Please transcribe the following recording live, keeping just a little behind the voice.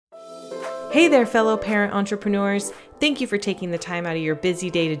Hey there, fellow parent entrepreneurs. Thank you for taking the time out of your busy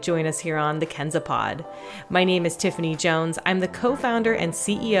day to join us here on the Kenza Pod. My name is Tiffany Jones. I'm the co-founder and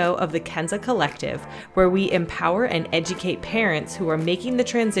CEO of the Kenza Collective, where we empower and educate parents who are making the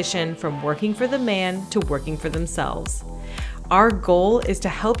transition from working for the man to working for themselves. Our goal is to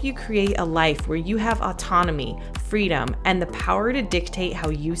help you create a life where you have autonomy, freedom, and the power to dictate how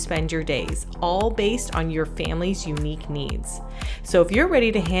you spend your days, all based on your family's unique needs. So if you're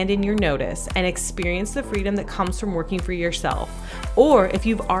ready to hand in your notice and experience the freedom that comes from working for yourself, or if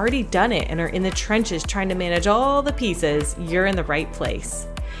you've already done it and are in the trenches trying to manage all the pieces, you're in the right place.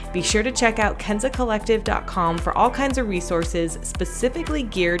 Be sure to check out kenzacollective.com for all kinds of resources specifically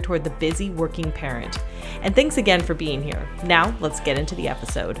geared toward the busy working parent. And thanks again for being here. Now, let's get into the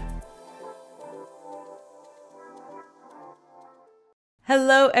episode.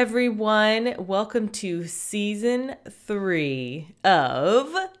 Hello, everyone. Welcome to Season 3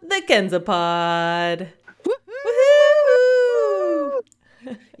 of the Kenza Pod.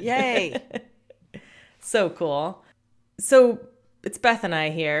 Woohoo! Yay! So cool. So it's Beth and I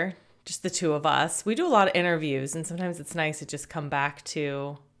here, just the two of us. We do a lot of interviews, and sometimes it's nice to just come back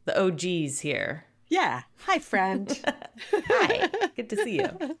to the OGs here. Yeah. Hi, friend. Hi. Good to see you.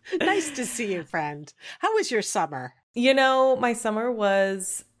 Nice to see you, friend. How was your summer? You know, my summer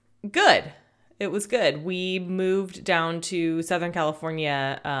was good. It was good. We moved down to Southern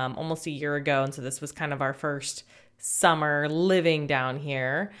California almost a year ago, and so this was kind of our first summer living down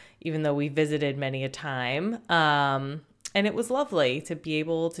here, even though we visited many a time. And it was lovely to be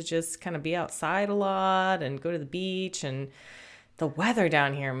able to just kind of be outside a lot and go to the beach. And the weather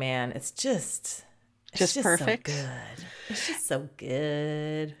down here, man, it's just perfect. So good. It's just so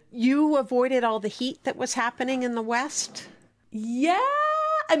good. You avoided all the heat that was happening in the West? Yeah.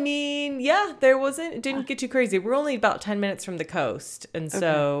 I mean, yeah, it didn't get too crazy. We're only about 10 minutes from the coast. And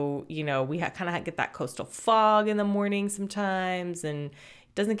so, you know, we kind of get that coastal fog in the morning sometimes, and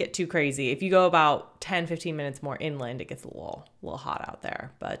it doesn't get too crazy. If you go about 10, 15 minutes more inland, it gets a little hot out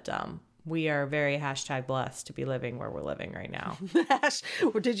there. But we are very #blessed to be living where we're living right now.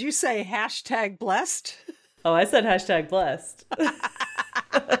 Did you say #blessed? Oh, I said #blessed.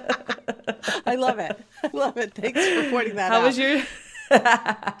 I love it. I love it. Thanks for pointing that out.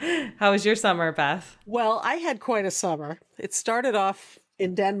 How was your summer, Beth? Well, I had quite a summer. It started off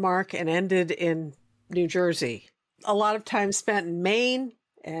in Denmark and ended in New Jersey. A lot of time spent in Maine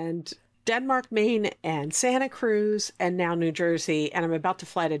and Denmark, Maine, and Santa Cruz, and now New Jersey, and I'm about to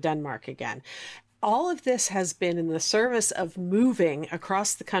fly to Denmark again. All of this has been in the service of moving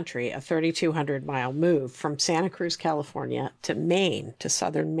across the country, a 3,200-mile move from Santa Cruz, California to Maine, to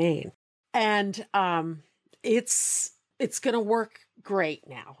southern Maine. And it's going to work great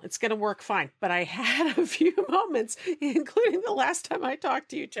now. It's going to work fine. But I had a few moments, including the last time I talked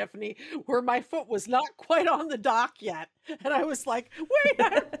to you, Tiffany, where my foot was not quite on the dock yet. And I was like, wait,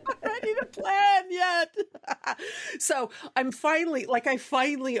 I'm not ready to plan yet. So I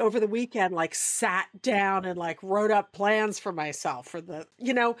finally over the weekend, sat down and wrote up plans for myself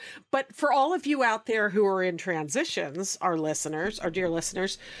but for all of you out there who are in transitions, our dear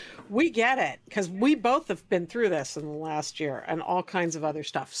listeners, we get it, because we both have been through this in the last year and all kinds of other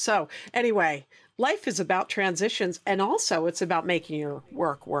stuff. So anyway, life is about transitions, and also it's about making your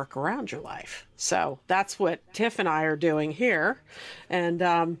work around your life. So that's what Tiff and I are doing here,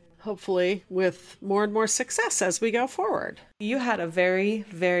 and hopefully with more and more success as we go forward. You had a very,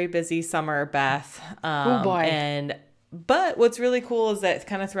 very busy summer, Beth. Oh boy. But what's really cool is that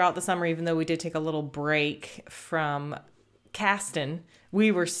kind of throughout the summer, even though we did take a little break from casting, we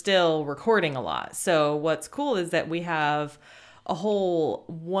were still recording a lot. So what's cool is that we have a whole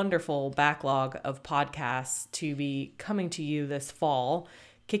wonderful backlog of podcasts to be coming to you this fall,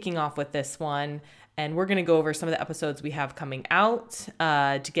 kicking off with this one. And we're going to go over some of the episodes we have coming out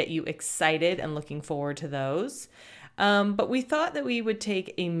to get you excited and looking forward to those. But we thought that we would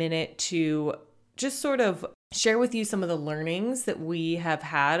take a minute to just sort of share with you some of the learnings that we have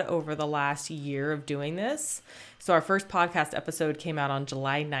had over the last year of doing this. So our first podcast episode came out on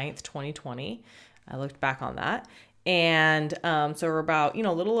July 9th, 2020. I looked back on that. And so we're about,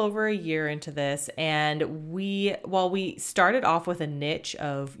 a little over a year into this. And while we started off with a niche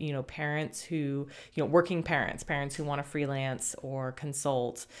of, parents who, working parents who want to freelance or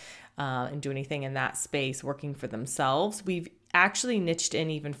consult and do anything in that space, working for themselves, we've actually niched in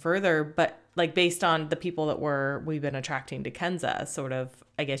even further, but based on the people that we've been attracting to Kenza, sort of,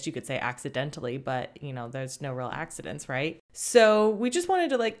 I guess you could say accidentally, but there's no real accidents, right? So we just wanted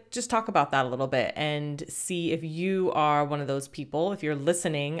to just talk about that a little bit and see if you are one of those people. If you're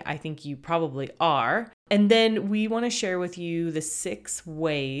listening, I think you probably are. And then we want to share with you the 6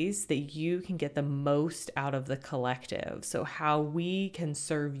 ways that you can get the most out of the collective. So how we can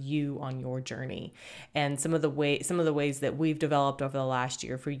serve you on your journey, and some of the ways that we've developed over the last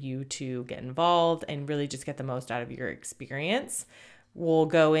year for you to get involved and really just get the most out of your experience. We'll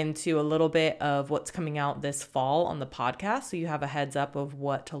go into a little bit of what's coming out this fall on the podcast, so you have a heads up of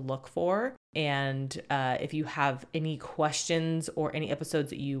what to look for. And if you have any questions or any episodes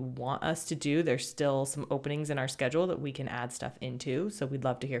that you want us to do, there's still some openings in our schedule that we can add stuff into. So we'd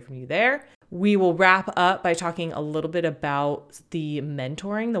love to hear from you there. We will wrap up by talking a little bit about the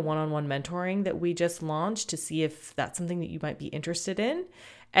mentoring, the one-on-one mentoring that we just launched, to see if that's something that you might be interested in.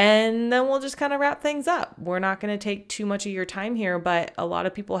 And then we'll just kind of wrap things up. We're not going to take too much of your time here, but a lot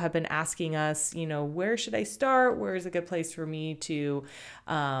of people have been asking us, where should I start? Where is a good place for me to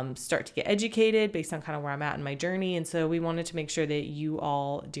start to get educated based on kind of where I'm at in my journey? And so we wanted to make sure that you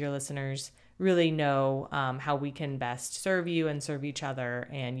all, dear listeners, really know how we can best serve you and serve each other,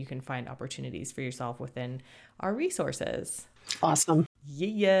 and you can find opportunities for yourself within our resources. Awesome.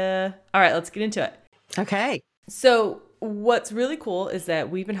 Yeah. All right, let's get into it. Okay. So what's really cool is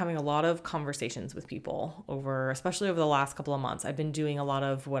that we've been having a lot of conversations with people especially over the last couple of months. I've been doing a lot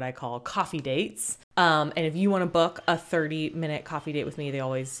of what I call coffee dates. And if you want to book a 30-minute coffee date with me, they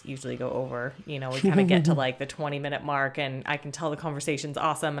always usually go over, we kind of get to like the 20-minute mark, and I can tell the conversation's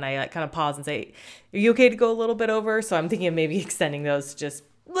awesome. And I kind of pause and say, are you okay to go a little bit over? So I'm thinking of maybe extending those to just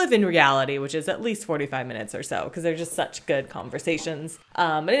live in reality, which is at least 45 minutes or so, because they're just such good conversations.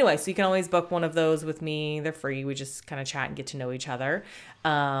 But anyway, so you can always book one of those with me. They're free. We just kind of chat and get to know each other.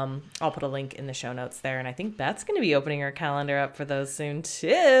 I'll put a link in the show notes there. And I think Beth's going to be opening her calendar up for those soon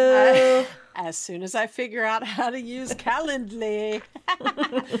too. As soon as I figure out how to use Calendly.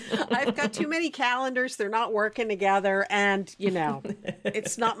 I've got too many calendars. They're not working together. And,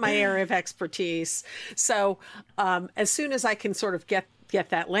 it's not my area of expertise. So as soon as I can sort of get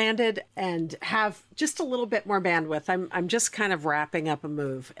that landed and have just a little bit more bandwidth, I'm just kind of wrapping up a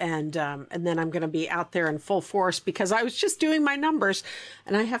move, and then I'm going to be out there in full force, because I was just doing my numbers,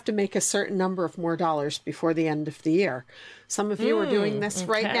 and I have to make a certain number of more dollars before the end of the year. Some of you are doing this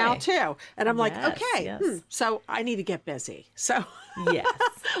right now too, and I'm like, okay, so I need to get busy. So yes,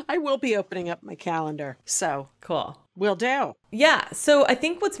 I will be opening up my calendar. So cool. Will do. Yeah. So I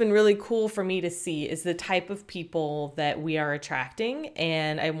think what's been really cool for me to see is the type of people that we are attracting.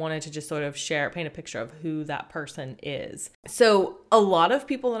 And I wanted to just sort of paint a picture of who that person is. So a lot of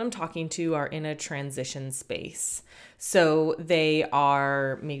people that I'm talking to are in a transition space. So they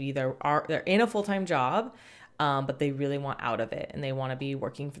are, maybe they're in a full-time job, but they really want out of it, and they want to be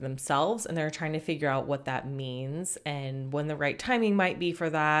working for themselves, and they're trying to figure out what that means and when the right timing might be for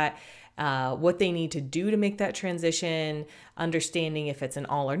that. What they need to do to make that transition, understanding if it's an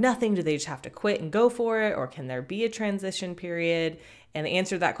all or nothing. Do they just have to quit and go for it, or can there be a transition period? And the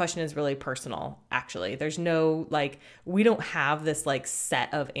answer to that question is really personal, actually. There's no, we don't have this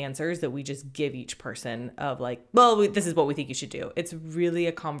set of answers that we just give each person of this is what we think you should do. It's really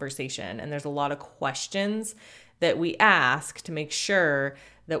a conversation, and there's a lot of questions that we ask to make sure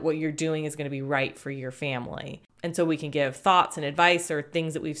that what you're doing is going to be right for your family. And so we can give thoughts and advice or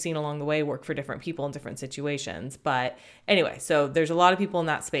things that we've seen along the way work for different people in different situations. But anyway, so there's a lot of people in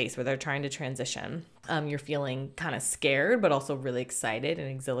that space where they're trying to transition. You're feeling kind of scared, but also really excited and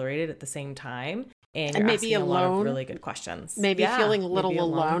exhilarated at the same time. And you're maybe asking alone, a lot of really good questions. Maybe feeling a little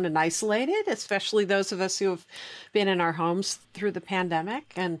alone and isolated, especially those of us who have been in our homes through the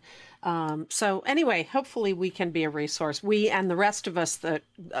pandemic. And so anyway, hopefully we can be a resource. We and the rest of us, the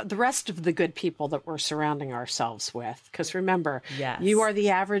rest of the good people that we're surrounding ourselves with. Because remember, you are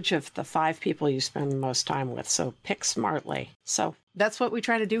the average of the 5 people you spend the most time with. So pick smartly. So that's what we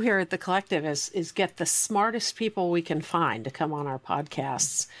try to do here at the Collective is get the smartest people we can find to come on our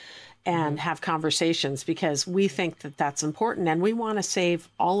podcasts and have conversations, because we think that that's important, and we want to save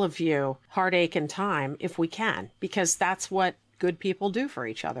all of you heartache and time if we can, because that's what good people do for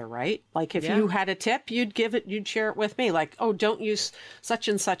each other, right? Like if you had a tip, you'd share it with me. Like, oh, don't use such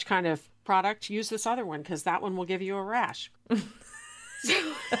and such kind of product, use this other one, because that one will give you a rash.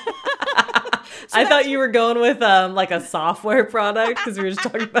 I thought you were going with a software product, because we were just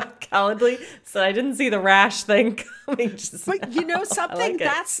talking about Calendly, so I didn't see the rash thing coming. But you know something?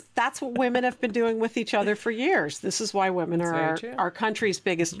 That's what women have been doing with each other for years. This is why women are our country's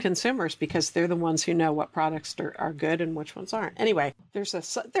biggest consumers, because they're the ones who know what products are good and which ones aren't. Anyway, there's a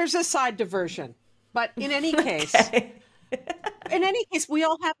side diversion, but in any case, we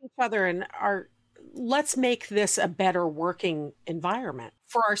all have each other, and let's make this a better working environment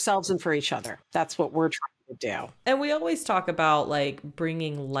for ourselves and for each other. That's what we're trying to do. And we always talk about like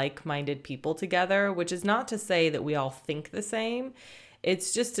bringing like-minded people together, which is not to say that we all think the same.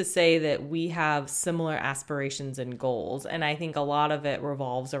 It's just to say that we have similar aspirations and goals. And I think a lot of it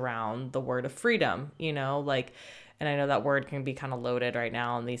revolves around the word of freedom, like, and I know that word can be kind of loaded right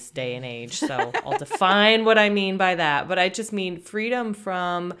now in this day and age. So I'll define what I mean by that. But I just mean freedom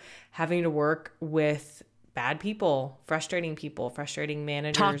from having to work with bad people, frustrating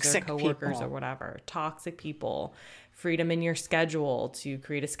managers Toxic or coworkers people. or whatever, toxic people, freedom in your schedule to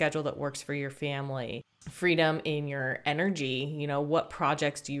create a schedule that works for your family, freedom in your energy. What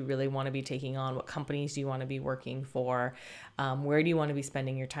projects do you really want to be taking on? What companies do you want to be working for? Where do you want to be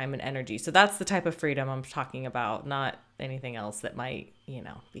spending your time and energy? So that's the type of freedom I'm talking about, not anything else that might,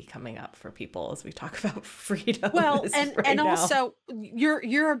 be coming up for people as we talk about freedom. Well, and now. also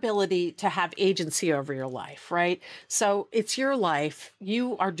your ability to have agency over your life, right? So it's your life.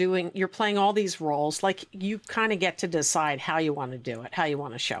 You're playing all these roles. Like you kind of get to decide how you want to do it, how you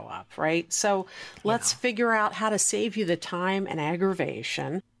want to show up, right? So let's figure out how to save you the time and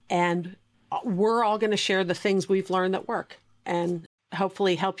aggravation. And we're all going to share the things we've learned that work and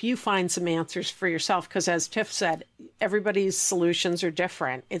hopefully help you find some answers for yourself. Because as Tiff said, everybody's solutions are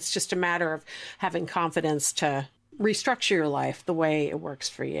different. It's just a matter of having confidence to restructure your life the way it works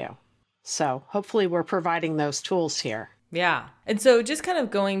for you. So hopefully we're providing those tools here. Yeah. And so just kind of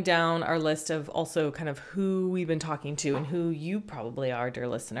going down our list of also kind of who we've been talking to and who you probably are, dear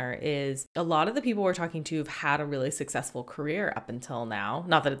listener, is a lot of the people we're talking to have had a really successful career up until now.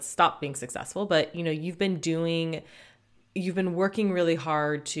 Not that it's stopped being successful, but you've been working really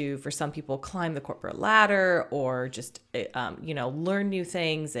hard to, for some people, climb the corporate ladder or just, learn new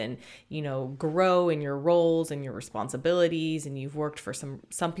things and, grow in your roles and your responsibilities. And you've worked for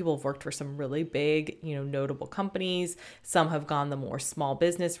some people have worked for some really big, notable companies. Some have gone the more small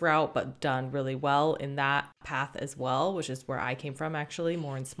business route, but done really well in that path as well, which is where I came from, actually,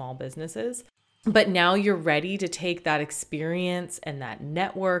 more in small businesses. But now you're ready to take that experience and that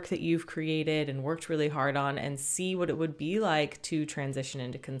network that you've created and worked really hard on and see what it would be like to transition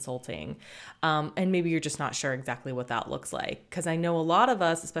into consulting. And maybe you're just not sure exactly what that looks like. Because I know a lot of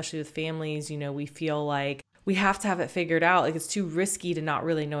us, especially with families, we feel like we have to have it figured out. Like it's too risky to not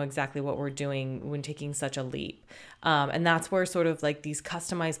really know exactly what we're doing when taking such a leap. And that's where sort of like these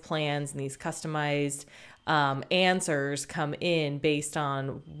customized plans and these customized answers come in based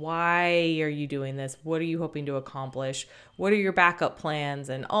on why are you doing this? What are you hoping to accomplish? What are your backup plans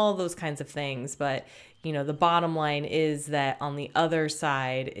and all those kinds of things? But, the bottom line is that on the other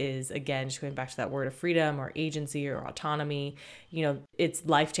side is, again, just going back to that word of freedom or agency or autonomy, it's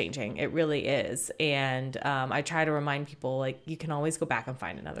life-changing. It really is. And I try to remind people, like, you can always go back and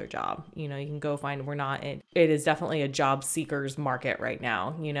find another job. You can go find, it is definitely a job seeker's market right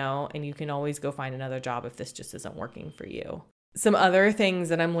now, and you can always go find another job if this just isn't working for you. Some other things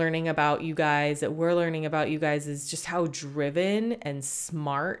that I'm learning about you guys, that we're learning about you guys, is just how driven and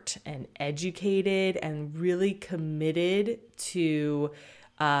smart and educated and really committed to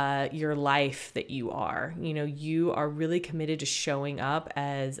your life that you are. You are really committed to showing up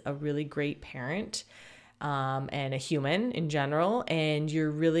as a really great parent and a human in general. And you're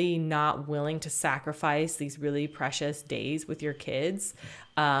really not willing to sacrifice these really precious days with your kids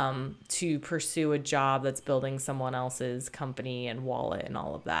to pursue a job that's building someone else's company and wallet and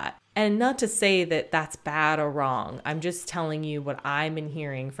all of that. And not to say that that's bad or wrong. I'm just telling you what I've been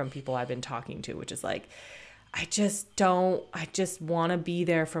hearing from people I've been talking to, which is like, I just want to be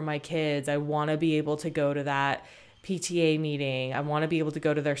there for my kids. I want to be able to go to that PTA meeting. I want to be able to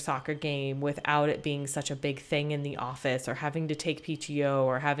go to their soccer game without it being such a big thing in the office, or having to take PTO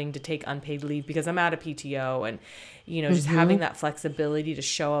or having to take unpaid leave because I'm out of PTO. And, just having that flexibility to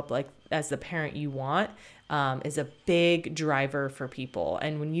show up like as the parent you want is a big driver for people.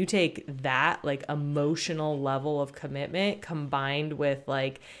 And when you take that like emotional level of commitment combined with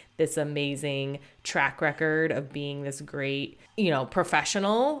like this amazing track record of being this great,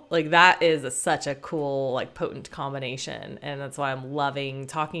 professional, like that is such a cool, like potent combination. And that's why I'm loving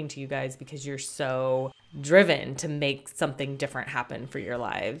talking to you guys, because you're so driven to make something different happen for your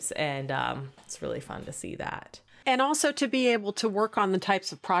lives. And it's really fun to see that. And also to be able to work on the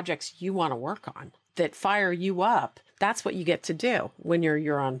types of projects you want to work on that fire you up. That's what you get to do when you're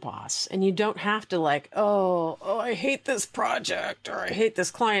your own boss. And you don't have to like, oh, I hate this project or I hate this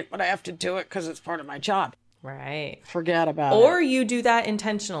client, but I have to do it because it's part of my job. Right. Forget about it. Or you do that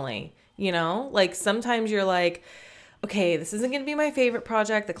intentionally, like sometimes you're like, okay, this isn't going to be my favorite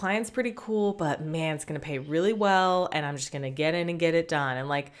project. The client's pretty cool, but man, it's going to pay really well. And I'm just going to get in and get it done. And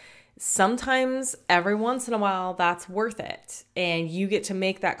like, sometimes every once in a while that's worth it, and you get to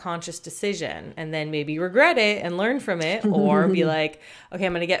make that conscious decision and then maybe regret it and learn from it, or be like, okay,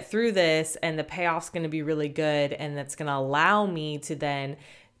 I'm going to get through this and the payoff's going to be really good, and that's going to allow me to then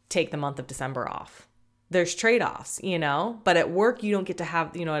take the month of December off. There's trade-offs, but at work you don't get to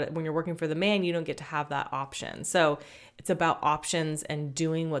have, when you're working for the man, you don't get to have that option. So it's about options and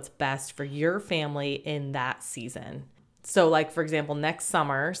doing what's best for your family in that season. So like, for example, next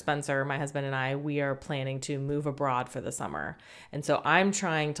summer, Spencer, my husband, and I, we are planning to move abroad for the summer. And so I'm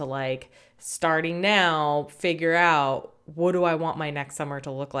trying to starting now, figure out, what do I want my next summer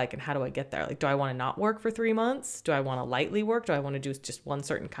to look like and how do I get there? Do I want to not work for 3 months? Do I want to lightly work? Do I want to do just one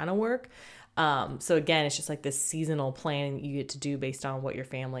certain kind of work? So again, it's just this seasonal planning you get to do based on what your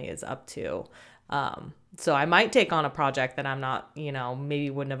family is up to. So I might take on a project that I'm not, maybe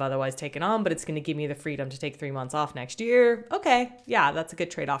wouldn't have otherwise taken on, but it's going to give me the freedom to take 3 months off next year. Okay. Yeah, that's a good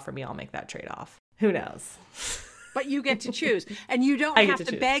trade-off for me. I'll make that trade-off. Who knows? But you get to choose, and you don't have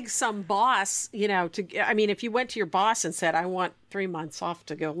to beg some boss, if you went to your boss and said, I want 3 months off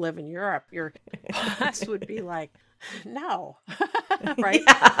to go live in Europe, your boss would be like, no, right?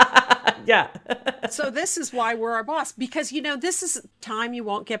 Yeah. So this is why we're our boss, because, this is time you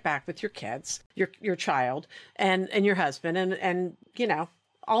won't get back with your kids, your child and your husband and,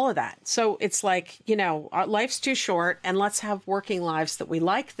 all of that. So it's life's too short, and let's have working lives that we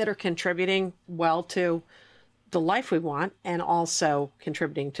like, that are contributing well to the life we want, and also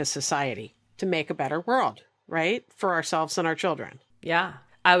contributing to society to make a better world, right? For ourselves and our children. Yeah.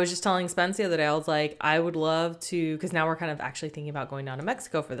 I was just telling Spence the other day, I was like, I would love to, because now we're kind of actually thinking about going down to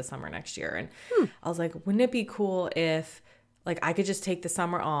Mexico for the summer next year. And I was like, wouldn't it be cool if I could just take the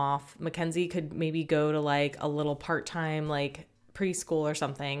summer off? Mackenzie could maybe go to a little part-time preschool or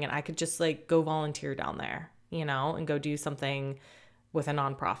something, and I could just go volunteer down there, and go do something with a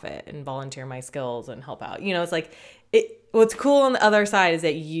nonprofit and volunteer my skills and help out. It's what's cool on the other side is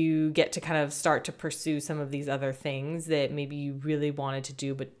that you get to kind of start to pursue some of these other things that maybe you really wanted to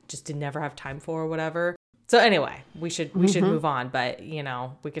do, but just did never have time for or whatever. So anyway, we should move on, but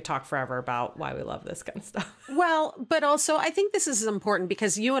we could talk forever about why we love this kind of stuff. Well, but also I think this is important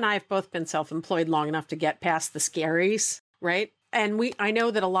because you and I have both been self-employed long enough to get past the scaries, right? And I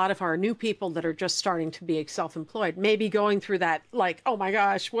know that a lot of our new people that are just starting to be self-employed may be going through that, oh my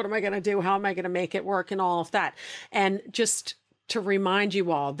gosh, what am I going to do? How am I going to make it work? And all of that. And just to remind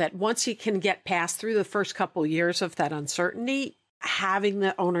you all that once you can get past through the first couple years of that uncertainty, having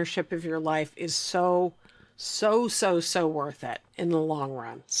the ownership of your life is so worth it in the long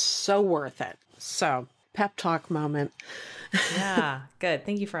run. So worth it. So pep talk moment. Yeah, good.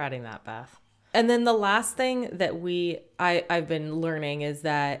 Thank you for adding that, Beth. And then the last thing that I've been learning is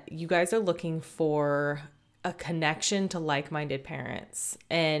that you guys are looking for a connection to like-minded parents,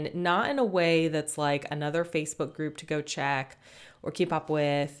 and not in a way that's another Facebook group to go check or keep up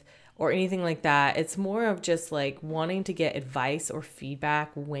with or anything like that. It's more of just wanting to get advice or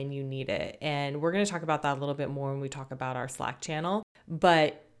feedback when you need it. And we're going to talk about that a little bit more when we talk about our Slack channel.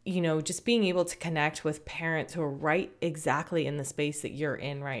 But just being able to connect with parents who are right exactly in the space that you're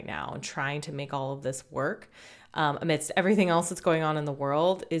in right now and trying to make all of this work amidst everything else that's going on in the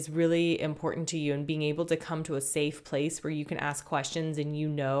world is really important to you. And being able to come to a safe place where you can ask questions and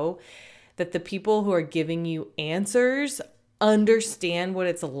that the people who are giving you answers understand what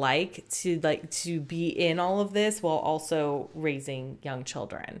it's like to be in all of this while also raising young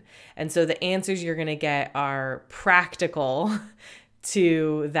children. And so the answers you're going to get are practical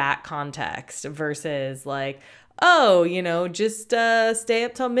to that context versus just stay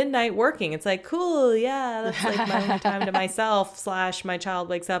up till midnight working. It's cool. Yeah. That's my only time to myself / my child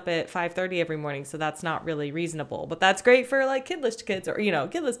wakes up at 5:30 every morning. So that's not really reasonable, but that's great for kidless kids or,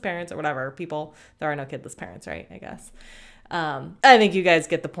 kidless parents or whatever people. There are no kidless parents, right? I guess. I think you guys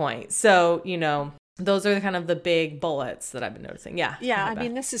get the point. So, those are kind of the big bullets that I've been noticing. Yeah. Yeah. I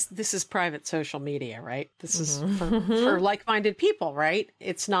mean, this is private social media, right? This is for like-minded people, right?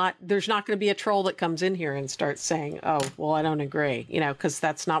 There's not going to be a troll that comes in here and starts saying, oh, well, I don't agree, because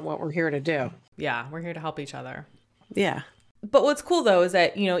that's not what we're here to do. Yeah. We're here to help each other. Yeah. But what's cool though is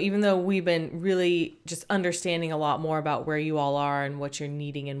that, even though we've been really just understanding a lot more about where you all are and what you're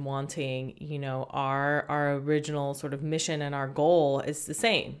needing and wanting, our original sort of mission and our goal is the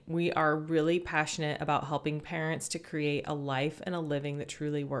same. We are really passionate about helping parents to create a life and a living that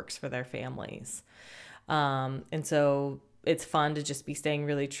truly works for their families. And so it's fun to just be staying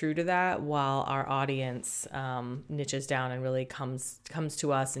really true to that while our audience niches down and really comes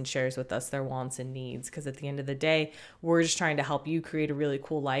to us and shares with us their wants and needs. Because at the end of the day, we're just trying to help you create a really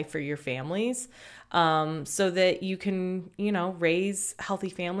cool life for your families, so that you can, raise healthy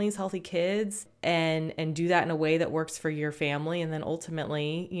families, healthy kids, and do that in a way that works for your family. And then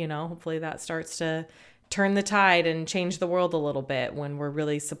ultimately, hopefully that starts to turn the tide and change the world a little bit when we're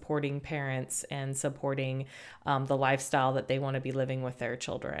really supporting parents and supporting the lifestyle that they want to be living with their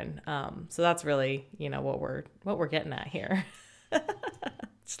children. So that's really, what we're getting at here.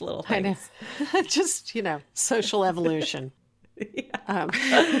 Just little things. I know. Just, social evolution.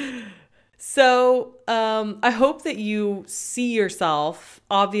 Yeah. So I hope that you see yourself.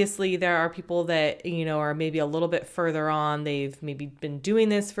 Obviously, there are people that, are maybe a little bit further on. They've maybe been doing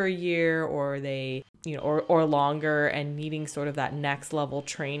this for a year, or they, or longer, and needing sort of that next level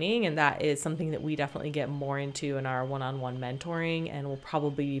training. And that is something that we definitely get more into in our one-on-one mentoring. And we'll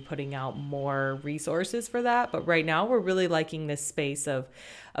probably be putting out more resources for that. But right now, we're really liking this space of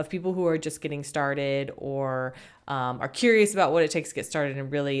people who are just getting started, or are curious about what it takes to get started,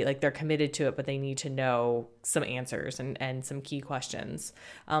 and really they're committed to it, but they need to know some answers and some key questions.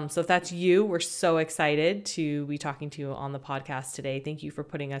 So if that's you, we're so excited to be talking to you on the podcast today. Thank you for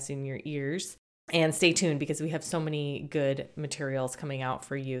putting us in your ears, and stay tuned because we have so many good materials coming out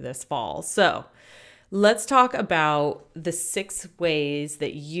for you this fall. So let's talk about the 6 ways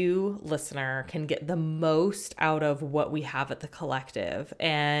that you, listener, can get the most out of what we have at the collective.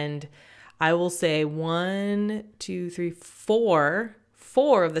 And I will say 1, 2, 3, 4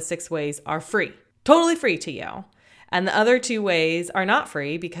 of the 6 ways are free, totally free to you. And the other 2 ways are not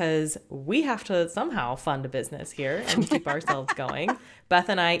free because we have to somehow fund a business here and keep ourselves going. Beth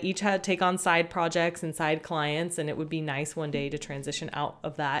and I each had to take on side projects and side clients, and it would be nice one day to transition out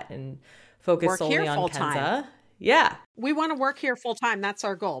of that and focus solely on Kenza. Yeah. We want to work here full time. That's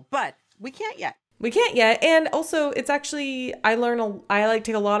our goal, but we can't yet. We can't yet. And also it's actually, I like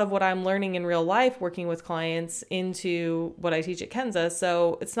take a lot of what I'm learning in real life working with clients into what I teach at Kenza.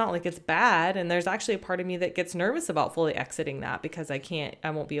 So it's not like it's bad. And there's actually a part of me that gets nervous about fully exiting that because I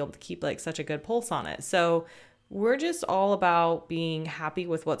won't be able to keep such a good pulse on it. So we're just all about being happy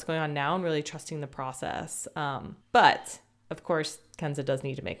with what's going on now and really trusting the process. But of course, Kenza does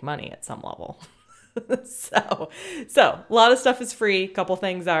need to make money at some level. So a lot of stuff is free, a couple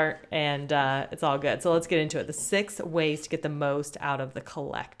things aren't, and it's all good. So let's get into it. The 6 ways to get the most out of the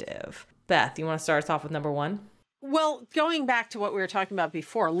collective. Beth, you want to start us off with number 1? Well, going back to what we were talking about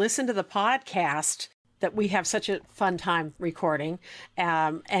before, listen to the podcast that we have such a fun time recording,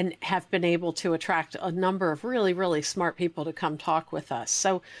 and have been able to attract a number of really, really smart people to come talk with us.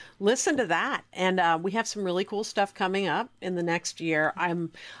 So listen to that. And we have some really cool stuff coming up in the next year.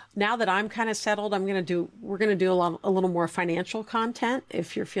 Now that I'm kind of settled, we're going to do a little more financial content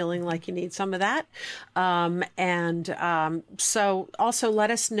if you're feeling like you need some of that. So also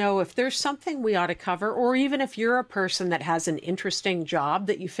let us know if there's something we ought to cover, or even if you're a person that has an interesting job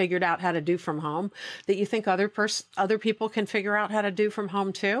that you figured out how to do from home, that you think other people can figure out how to do from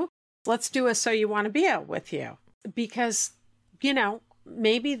home too. Let's do a So You Want to Be Out with you, because,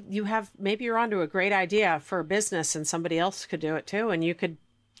 maybe you're onto a great idea for a business and somebody else could do it too. And you could,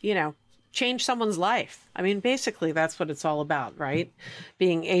 change someone's life. I mean, basically that's what it's all about, right?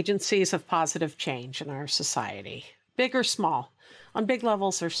 Being agencies of positive change in our society, big or small, on big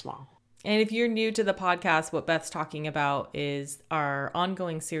levels or small. And if you're new to the podcast, what Beth's talking about is our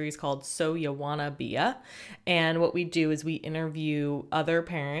ongoing series called So You Wanna Be Ya. And what we do is we interview other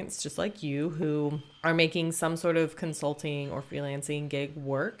parents just like you who are making some sort of consulting or freelancing gig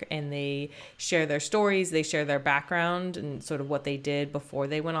work, and they share their stories, they share their background and sort of what they did before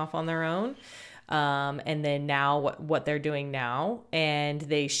they went off on their own. And then now what they're doing now, and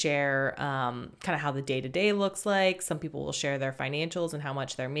they share kind of how the day-to-day looks like. Some people will share their financials and how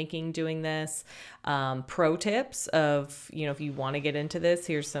much they're making doing this. Pro tips of, if you want to get into this,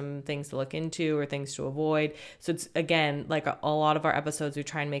 here's some things to look into or things to avoid. So it's, again, like a lot of our episodes, we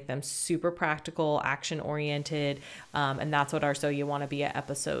try and make them super practical, action-oriented, and that's what our So You Want to Be At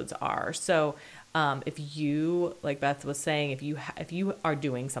episodes are. So if you, like Beth was saying, if you are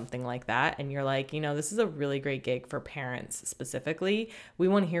doing something like that and you're like, this is a really great gig for parents specifically, we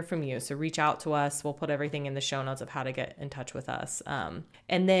want to hear from you. So reach out to us. We'll put everything in the show notes of how to get in touch with us.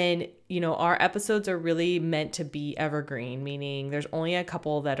 And then, our episodes are really meant to be evergreen, meaning there's only a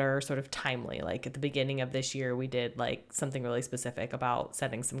couple that are sort of timely. Like at the beginning of this year, we did something really specific about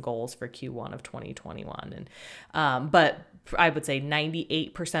setting some goals for Q1 of 2021. And, but I would say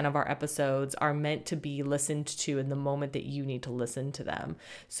 98% of our episodes are meant to be listened to in the moment that you need to listen to them.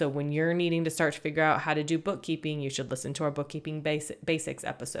 So when you're needing to start to figure out how to do bookkeeping, you should listen to our bookkeeping basics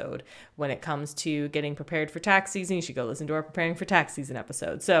episode. When it comes to getting prepared for tax season, you should go listen to our preparing for tax season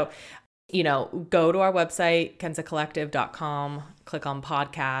episode. So, go to our website, kenzacollective.com, click on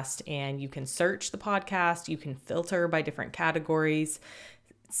podcast, and you can search the podcast. You can filter by different categories.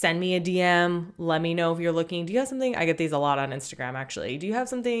 Send me a DM. Let me know if you're looking. Do you have something? I get these a lot on Instagram, actually. Do you have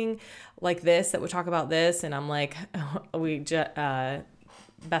something like this that would talk about this? And I'm like, Beth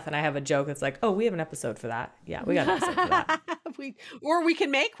and I have a joke that's like, oh, we have an episode for that. Yeah, we got an episode for that. we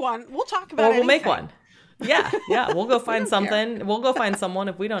can make one. We'll talk about it. We'll make one. Yeah. We'll go find something. Care. We'll go find someone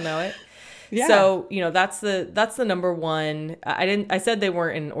if we don't know it. Yeah. So, that's the number one. I said they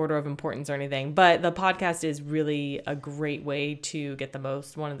weren't in order of importance or anything, but the podcast is really a great way to get the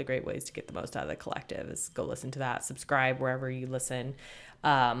most. One of the great ways to get the most out of the collective is go listen to that, subscribe wherever you listen.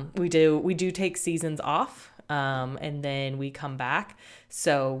 We do take seasons off, and then we come back.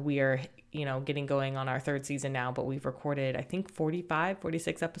 So we are, getting going on our third season now, but we've recorded, I think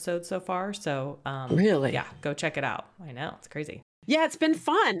 46 episodes so far. So, really? Yeah, go check it out. I know, it's crazy. Yeah, it's been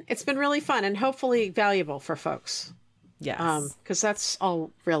fun. It's been really fun and hopefully valuable for folks. Yes. Because that's all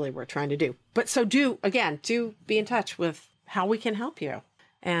really we're trying to do. But so do be in touch with how we can help you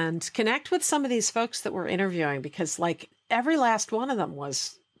and connect with some of these folks that we're interviewing, because like every last one of them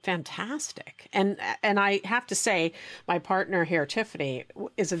was fantastic. And I have to say, my partner here, Tiffany,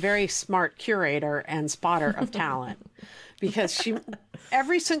 is a very smart curator and spotter of talent, because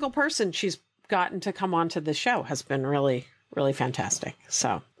every single person she's gotten to come onto the show has been really, really fantastic.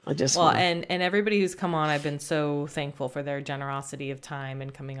 So I just and everybody who's come on, I've been so thankful for their generosity of time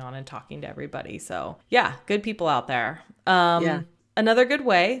and coming on and talking to everybody. So yeah, good people out there. Another good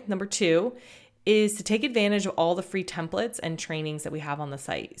way, number 2, is to take advantage of all the free templates and trainings that we have on the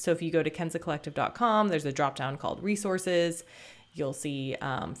site. So if you go to kenzacollective.com, there's a drop down called resources. You'll see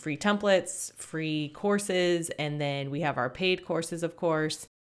free templates, free courses, and then we have our paid courses, of course.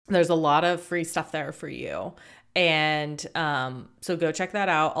 There's a lot of free stuff there for you. And so go check that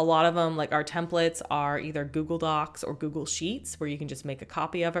out. A lot of them, like our templates, are either Google Docs or Google Sheets, where you can just make a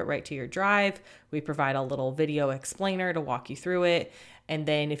copy of it right to your drive. We provide a little video explainer to walk you through it. And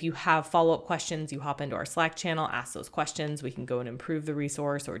then if you have follow-up questions, you hop into our Slack channel, ask those questions. We can go and improve the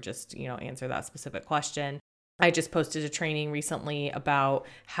resource or just, answer that specific question. I just posted a training recently about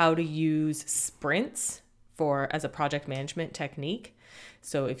how to use sprints as a project management technique.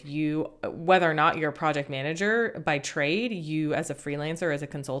 So if whether or not you're a project manager by trade, you as a freelancer, as a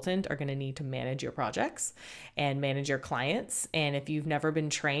consultant, are going to need to manage your projects and manage your clients. And if you've never been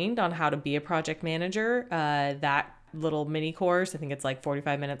trained on how to be a project manager, that little mini course, I think it's like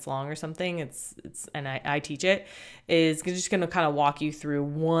 45 minutes long or something. And I teach it, is just going to kind of walk you through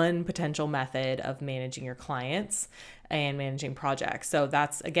one potential method of managing your clients and managing projects. So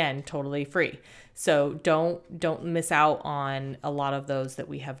that's, again, totally free. So don't miss out on a lot of those that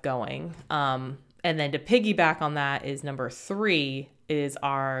we have going. And then to piggyback on that is number 3 is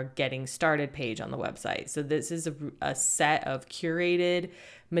our getting started page on the website. So this is a set of curated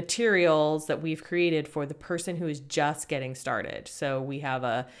materials that we've created for the person who is just getting started. So we have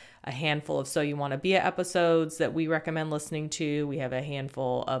a handful of So You Want to Be It episodes that we recommend listening to. We have a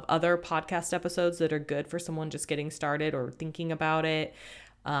handful of other podcast episodes that are good for someone just getting started or thinking about it,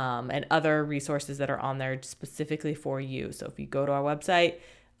 and other resources that are on there specifically for you. So if you go to our website,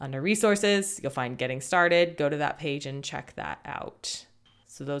 under resources, you'll find Getting Started. Go to that page and check that out.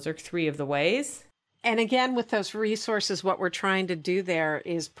 So those are 3 of the ways. And again, with those resources, what we're trying to do there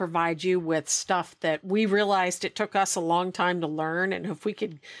is provide you with stuff that we realized it took us a long time to learn. And if we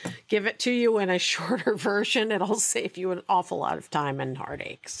could give it to you in a shorter version, it'll save you an awful lot of time and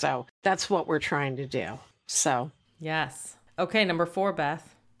heartache. So that's what we're trying to do. So yes. Okay, number 4,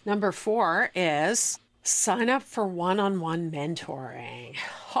 Beth. Number 4 is sign up for one-on-one mentoring.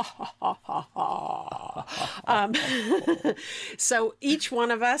 So each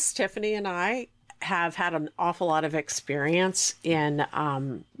one of us, Tiffany and I, have had an awful lot of experience in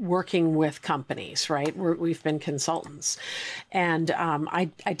working with companies, right? We've been consultants. And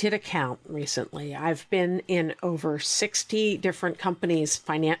I did a count recently. I've been in over 60 different companies'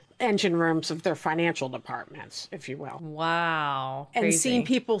 engine rooms of their financial departments, if you will. Wow. And Crazy. seeing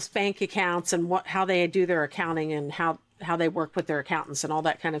people's bank accounts and how they do their accounting and how they work with their accountants and all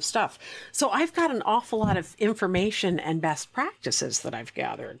that kind of stuff. So I've got an awful lot of information and best practices that I've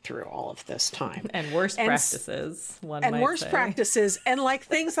gathered through all of this time. And worst practices, one might say. And worst practices, and like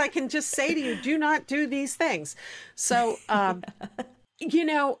things I can just say to you, do not do these things. So,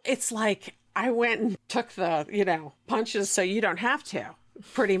 it's like I went and took the, punches so you don't have to,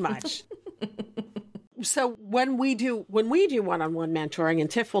 pretty much. So when we do one-on-one mentoring, and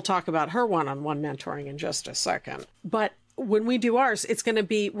Tiff will talk about her one-on-one mentoring in just a second, but when we do ours,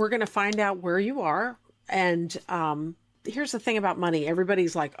 we're going to find out where you are. And here's the thing about money.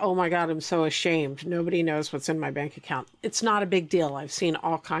 Everybody's like, oh my God, I'm so ashamed. Nobody knows what's in my bank account. It's not a big deal. I've seen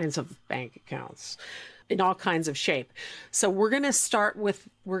all kinds of bank accounts in all kinds of shape. So we're going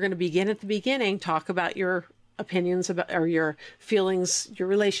to begin at the beginning, talk about your opinions about, or your feelings, your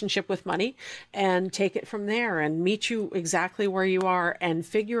relationship with money, and take it from there and meet you exactly where you are and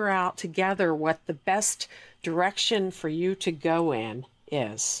figure out together what the best direction for you to go in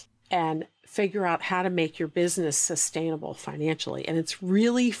is, and figure out how to make your business sustainable financially. And it's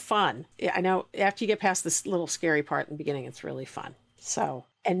really fun. I know after you get past this little scary part in the beginning, it's really fun. So,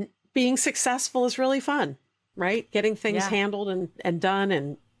 and being successful is really fun, right? Getting things handled and done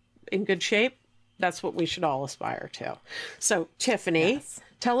and in good shape. That's what we should all aspire to. So, Tiffany,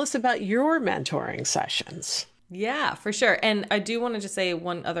 tell us about your mentoring sessions. Yeah, for sure. And I do want to just say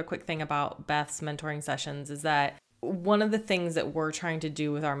one other quick thing about Beth's mentoring sessions is that one of the things that we're trying to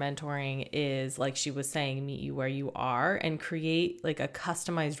do with our mentoring is, like she was saying, meet you where you are and create like a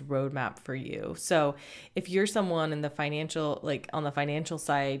customized roadmap for you. So if you're someone in the financial, like on the financial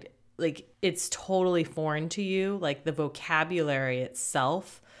side, like it's totally foreign to you, like the vocabulary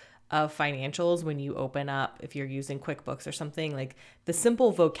itself of financials when you open up, if you're using QuickBooks or something, like the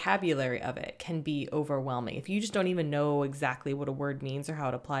simple vocabulary of it can be overwhelming. If you just don't even know exactly what a word means or how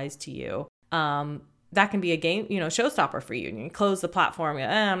it applies to you, that can be a game, showstopper for you. And you close the platform.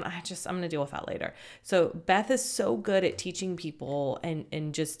 I'm going to deal with that later. So Beth is so good at teaching people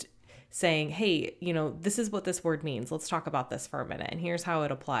and just saying, hey, this is what this word means. Let's talk about this for a minute. And here's how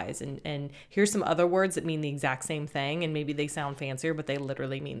it applies. And here's some other words that mean the exact same thing. And maybe they sound fancier, but they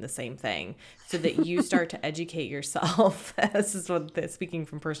literally mean the same thing, so that you start to educate yourself. This is speaking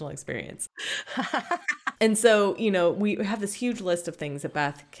from personal experience. And so, we have this huge list of things that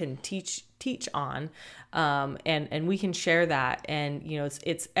Beth can teach on, and we can share that. And,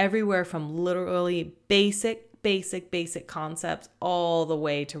 it's everywhere from literally basic concepts all the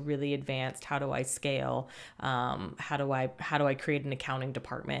way to really advanced. How do I scale? How do I create an accounting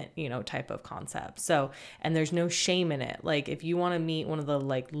department, type of concept. So, and there's no shame in it. Like if you want to meet one of the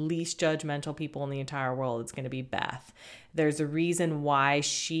least judgmental people in the entire world, it's going to be Beth. There's a reason why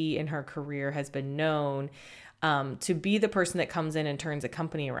she in her career has been known to be the person that comes in and turns a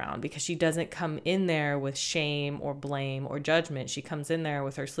company around, because she doesn't come in there with shame or blame or judgment. She comes in there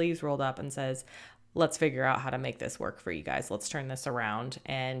with her sleeves rolled up and says, let's figure out how to make this work for you guys. Let's turn this around.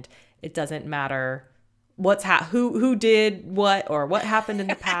 And it doesn't matter who did what or what happened in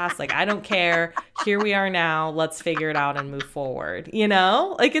the past. Like, I don't care. Here we are now. Let's figure it out and move forward.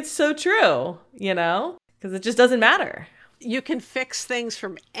 Like it's so true, because it just doesn't matter. You can fix things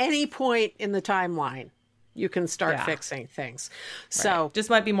from any point in the timeline. You can start fixing things. So just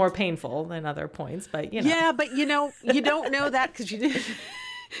might be more painful than other points, but Yeah, but you don't know that because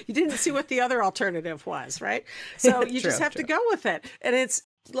you didn't see what the other alternative was, right? So you just have to go with it. And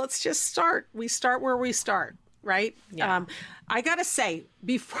let's just start. We start where we start, right? Yeah. I got to say,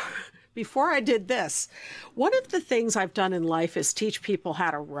 before I did this, one of the things I've done in life is teach people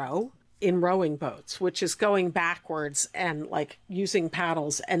how to row in rowing boats, which is going backwards and like using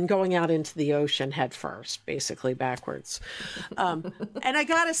paddles and going out into the ocean head first, basically backwards. And I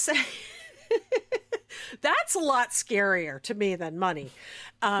got to say, that's a lot scarier to me than money.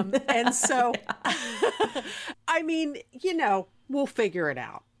 And so, I mean, we'll figure it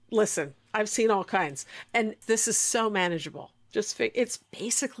out. Listen, I've seen all kinds, and this is so manageable. It's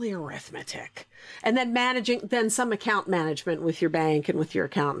basically arithmetic, and then some account management with your bank and with your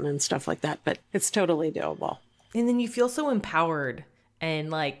accountant and stuff like that. But it's totally doable. And then you feel so empowered and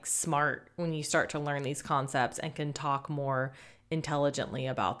like smart when you start to learn these concepts and can talk more intelligently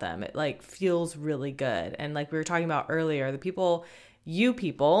about them. It like feels really good. And like we were talking about earlier,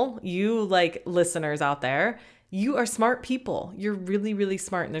 you like listeners out there, you are smart people. You're really, really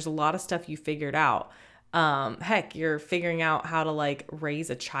smart. And there's a lot of stuff you figured out. Heck, you're figuring out how to like raise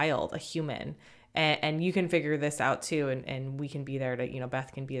a child, a human, and you can figure this out too. And we can be there to,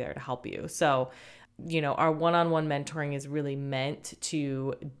 Beth can be there to help you. So, our one-on-one mentoring is really meant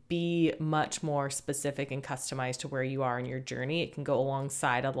to be much more specific and customized to where you are in your journey. It can go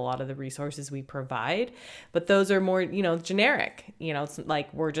alongside of a lot of the resources we provide, but those are more, generic. It's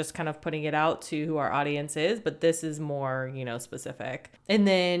like we're just kind of putting it out to who our audience is, but this is more, specific. And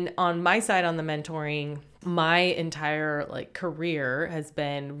then on my side on the mentoring, my entire like career has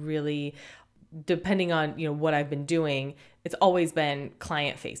been really, depending on, what I've been doing, it's always been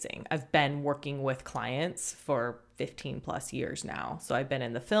client facing. I've been working with clients for 15 plus years now. So I've been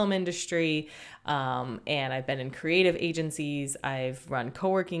in the film industry, and I've been in creative agencies. I've run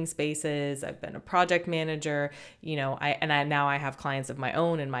co-working spaces. I've been a project manager, now I have clients of my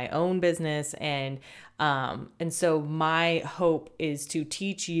own in my own business. And so my hope is to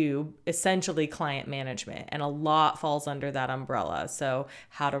teach you essentially client management, and a lot falls under that umbrella. So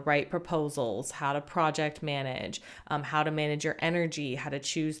how to write proposals, how to project manage, how to manage your energy, how to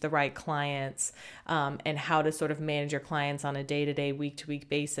choose the right clients, and how to sort of manage your clients on a day-to-day, week-to-week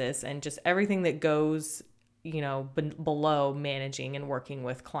basis, and just everything that goes, below managing and working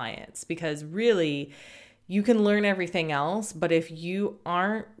with clients. Because really, you can learn everything else, but if you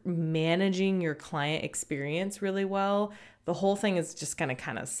aren't managing your client experience really well, the whole thing is just going to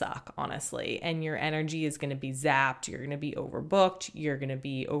kind of suck, honestly. And your energy is going to be zapped. You're going to be overbooked. You're going to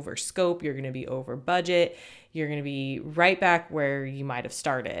be over scope. You're going to be over budget. You're going to be right back where you might have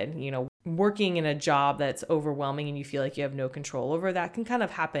started. Working in a job that's overwhelming and you feel like you have no control over, that can kind of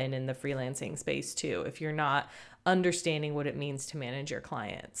happen in the freelancing space too, if you're not understanding what it means to manage your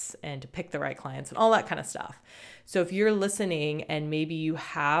clients and to pick the right clients and all that kind of stuff. So if you're listening and maybe you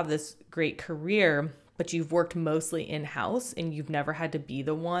have this great career, but you've worked mostly in-house and you've never had to be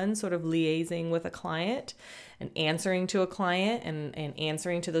the one sort of liaising with a client and answering to a client and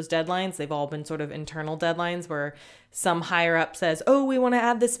answering to those deadlines, they've all been sort of internal deadlines where some higher up says, oh, we want to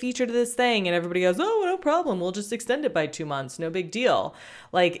add this feature to this thing. And everybody goes, oh, no problem. We'll just extend it by 2 months. No big deal.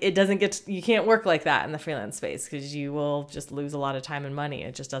 Like you can't work like that in the freelance space because you will just lose a lot of time and money.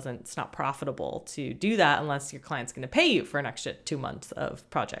 It's not profitable to do that unless your client's going to pay you for an extra 2 months of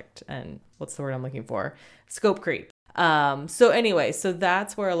project. And what's the word I'm looking for? Scope creep. So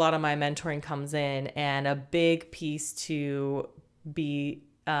that's where a lot of my mentoring comes in, and a big piece to be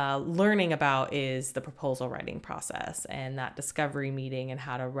learning about is the proposal writing process and that discovery meeting and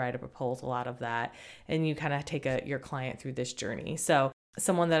how to write a proposal out of that. And you kind of take your client through this journey. So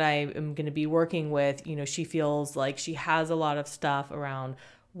someone that I am going to be working with, she feels like she has a lot of stuff around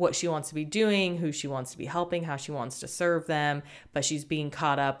what she wants to be doing, who she wants to be helping, how she wants to serve them, but she's being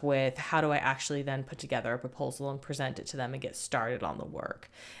caught up with how do I actually then put together a proposal and present it to them and get started on the work.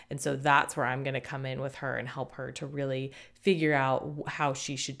 And so that's where I'm going to come in with her and help her to really figure out how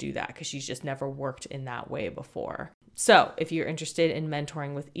she should do that, because she's just never worked in that way before. So if you're interested in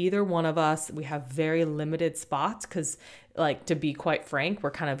mentoring with either one of us, we have very limited spots because, to be quite frank,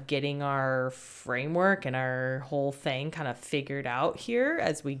 we're kind of getting our framework and our whole thing kind of figured out here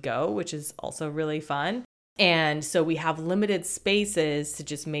as we go, which is also really fun. And so we have limited spaces to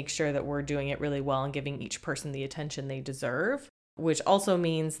just make sure that we're doing it really well and giving each person the attention they deserve, which also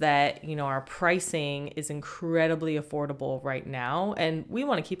means that, our pricing is incredibly affordable right now. And we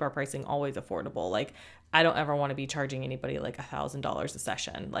want to keep our pricing always affordable. I don't ever want to be charging anybody $1,000 a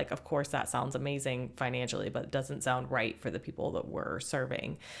session. Of course, that sounds amazing financially, but it doesn't sound right for the people that we're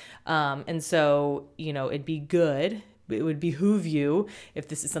serving. And so, it would behoove you, if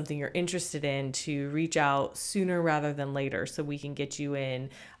this is something you're interested in, to reach out sooner rather than later so we can get you in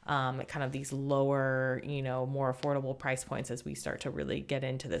at kind of these lower, more affordable price points as we start to really get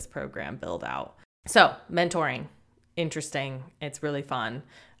into this program build out. So mentoring, interesting. It's really fun.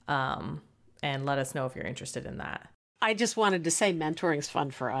 And let us know if you're interested in that. I just wanted to say mentoring is fun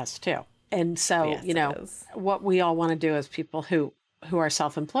for us too. And so, Yes, what we all want to do as people who are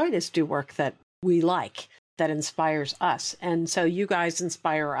self-employed is do work that we like, that inspires us. And so you guys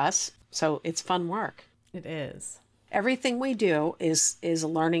inspire us. So it's fun work. It is. Everything we do is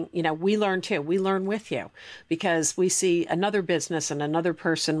learning. We learn too. We learn with you because we see another business and another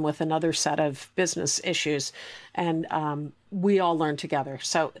person with another set of business issues, and we all learn together.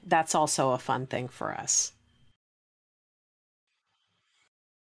 So that's also a fun thing for us.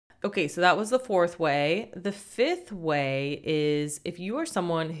 Okay, so that was the fourth way. The fifth way is if you are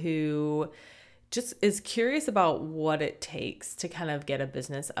someone who just is curious about what it takes to kind of get a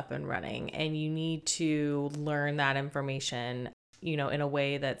business up and running, and you need to learn that information, in a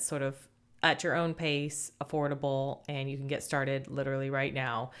way that's sort of at your own pace, affordable, and you can get started literally right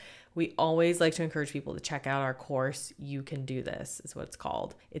now. We always like to encourage people to check out our course. You Can Do This is what it's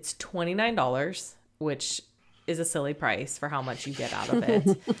called. It's $29, which is a silly price for how much you get out of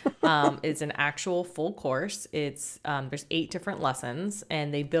it. It's an actual full course. It's there's 8 different lessons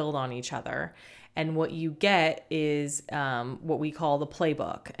and they build on each other. And what you get is what we call the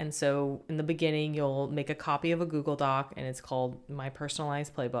playbook. And so in the beginning, you'll make a copy of a Google Doc and it's called My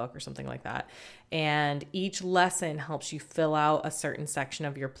Personalized Playbook or something like that. And each lesson helps you fill out a certain section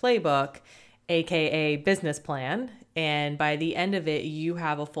of your playbook, AKA business plan. And by the end of it, you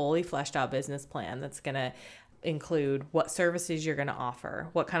have a fully fleshed out business plan that's going to include what services you're going to offer,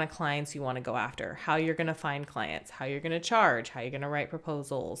 what kind of clients you want to go after, how you're going to find clients, how you're going to charge, how you're going to write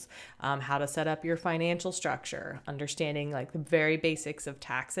proposals, how to set up your financial structure, understanding like the very basics of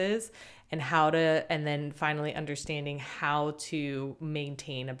taxes, and then finally understanding how to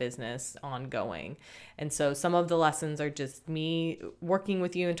maintain a business ongoing. And so some of the lessons are just me working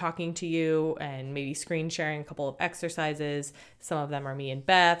with you and talking to you and maybe screen sharing a couple of exercises. Some of them are me and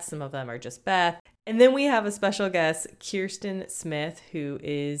Beth, some of them are just Beth. And then we have a special guest, Kirsten Smith, who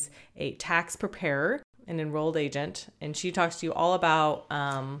is a tax preparer, an enrolled agent, and she talks to you all about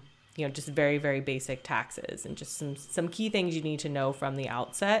just very, very basic taxes and just some key things you need to know from the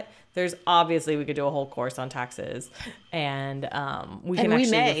outset. There's obviously, we could do a whole course on taxes, and we can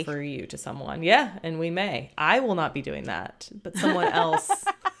actually refer you to someone. Yeah, and we may. I will not be doing that, but someone else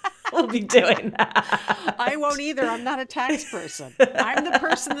will be doing that. I won't either. I'm not a tax person. I'm the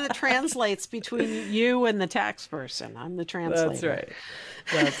person that translates between you and the tax person. I'm the translator.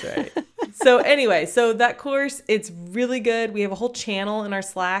 That's right. So anyway, so that course, it's really good. We have a whole channel in our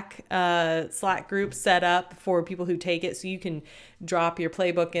Slack group set up for people who take it. So you can drop your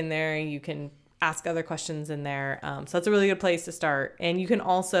playbook in there. You can ask other questions in there. So that's a really good place to start. And you can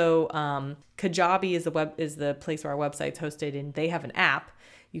also, Kajabi is the place where our website's hosted, and they have an app.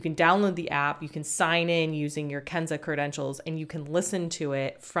 You can download the app, you can sign in using your Kenza credentials, and you can listen to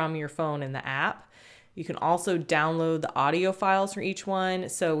it from your phone in the app. You can also download the audio files for each one.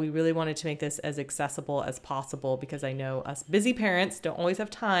 So we really wanted to make this as accessible as possible because I know us busy parents don't always have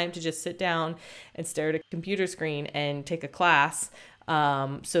time to just sit down and stare at a computer screen and take a class.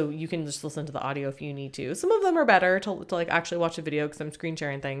 So you can just listen to the audio if you need to. Some of them are better to like actually watch a video because I'm screen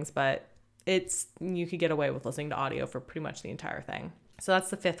sharing things, but you could get away with listening to audio for pretty much the entire thing. So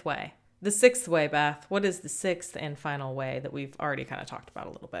that's the 5th way. The 6th way, Beth, what is the 6th and final way that we've already kind of talked about a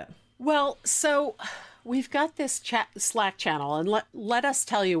little bit? Well, so we've got this Slack channel, and let us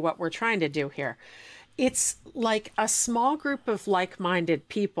tell you what we're trying to do here. It's like a small group of like-minded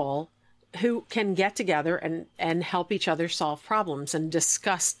people who can get together and help each other solve problems and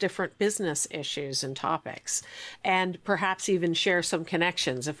discuss different business issues and topics, and perhaps even share some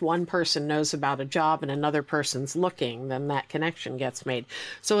connections. If one person knows about a job and another person's looking, then that connection gets made.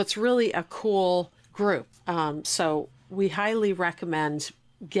 So it's really a cool group. So we highly recommend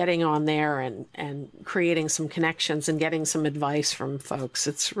getting on there and creating some connections and getting some advice from folks.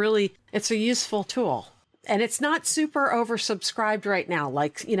 It's a useful tool. And it's not super oversubscribed right now.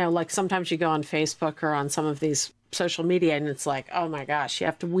 Like sometimes you go on Facebook or on some of these social media and it's like, oh my gosh, you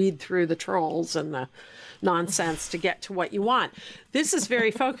have to weed through the trolls and the nonsense to get to what you want. This is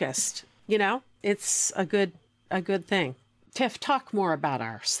very focused, it's a good thing. Tiff, talk more about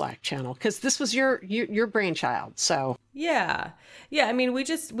our Slack channel, because this was your brainchild. So yeah. I mean,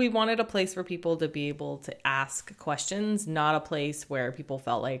 we wanted a place for people to be able to ask questions, not a place where people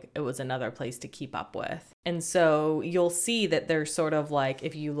felt like it was another place to keep up with. And so you'll see that there's sort of like,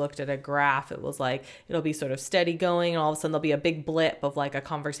 if you looked at a graph, it was like, it'll be sort of steady going. And all of a sudden there'll be a big blip of like a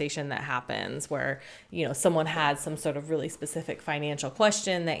conversation that happens where, someone has some sort of really specific financial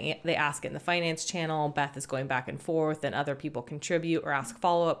question that they ask it in the finance channel. Beth is going back and forth, and other people contribute or ask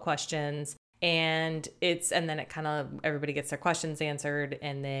follow-up questions. And then it kind of, everybody gets their questions answered.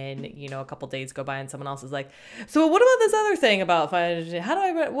 And then, a couple days go by and someone else is like, so what about this other thing about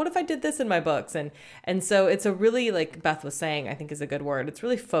what if I did this in my books? And so it's a really, like Beth was saying, I think is a good word. It's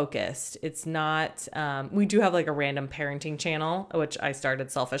really focused. It's not, we do have like a random parenting channel, which I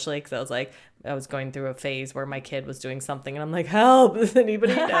started selfishly because I was going through a phase where my kid was doing something and I'm like, help, does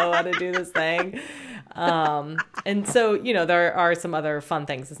anybody know how to do this thing? And so, there are some other fun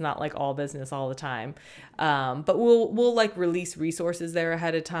things. It's not like all business all the time. But we'll like release resources there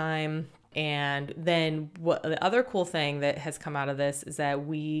ahead of time. And then the other cool thing that has come out of this is that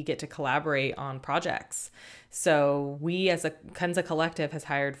we get to collaborate on projects. So we as a Kenza collective has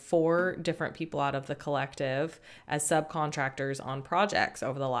hired 4 different people out of the collective as subcontractors on projects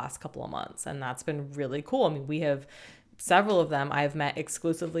over the last couple of months. And that's been really cool. I mean, we have several of them I've met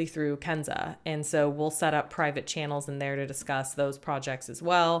exclusively through Kenza. And so we'll set up private channels in there to discuss those projects as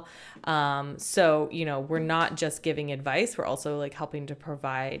well. So, we're not just giving advice. We're also like helping to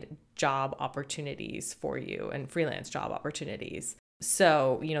provide job opportunities for you and freelance job opportunities.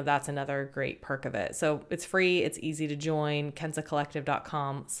 So, that's another great perk of it. So it's free. It's easy to join.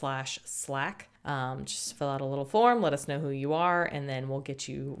 kenzacollective.com/Slack. Just fill out a little form. Let us know who you are, and then we'll get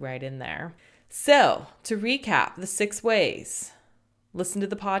you right in there. So to recap the 6 ways, listen to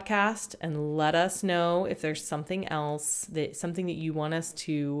the podcast and let us know if there's something else something that you want us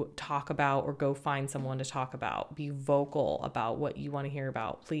to talk about, or go find someone to talk about. Be vocal about what you want to hear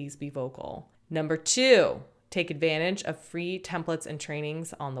about. Please be vocal. Number 2, take advantage of free templates and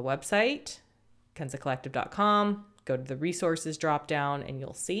trainings on the website, kenzacollective.com. Go to the resources drop down and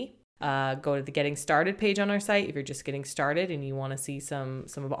you'll see. Go to the Getting Started page on our site if you're just getting started and you want to see some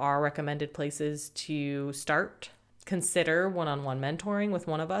of our recommended places to start. Consider one-on-one mentoring with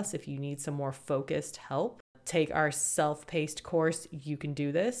one of us if you need some more focused help. Take our self-paced course, You Can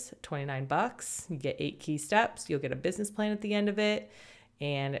Do This, $29. You get 8 key steps. You'll get a business plan at the end of it,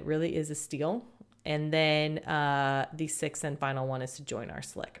 and it really is a steal. And then the sixth and final one is to join our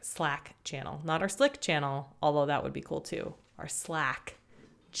Slack channel. Not our Slick channel, although that would be cool too. Our Slack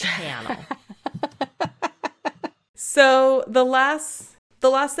channel. So the last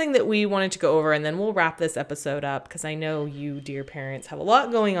thing that we wanted to go over, and then we'll wrap this episode up because I know you, dear parents, have a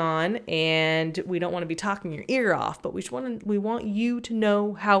lot going on and we don't want to be talking your ear off, but we want you to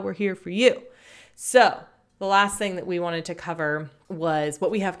know how we're here for you. So the last thing that we wanted to cover was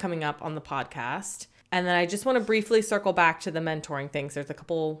what we have coming up on the podcast. And then I just want to briefly circle back to the mentoring things. There's a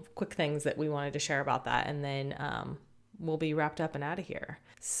couple quick things that we wanted to share about that. And then we'll be wrapped up and out of here.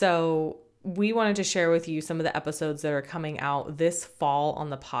 So we wanted to share with you some of the episodes that are coming out this fall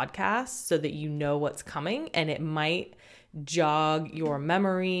on the podcast so that you know what's coming, and it might jog your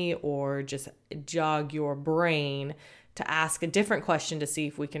memory or just jog your brain to ask a different question to see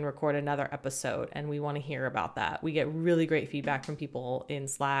if we can record another episode. And we want to hear about that. We get really great feedback from people in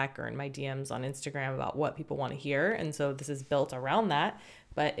Slack or in my DMs on Instagram about what people want to hear. And so this is built around that.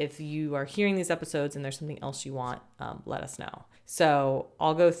 But if you are hearing these episodes and there's something else you want, let us know. So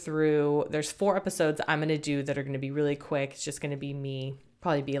I'll go through, there's 4 episodes I'm going to do that are going to be really quick. It's just going to be me,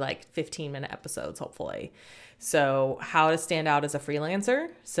 probably be like 15-minute episodes, hopefully. So how to stand out as a freelancer.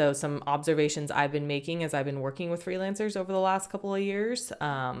 So some observations I've been making as I've been working with freelancers over the last couple of years.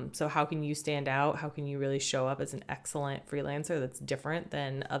 So how can you stand out? How can you really show up as an excellent freelancer that's different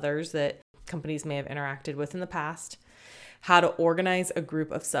than others that companies may have interacted with in the past? How to organize a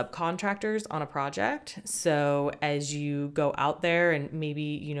group of subcontractors on a project. So as you go out there and maybe,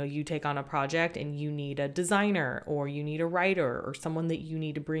 you take on a project and you need a designer or you need a writer or someone that you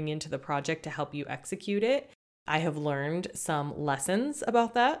need to bring into the project to help you execute it. I have learned some lessons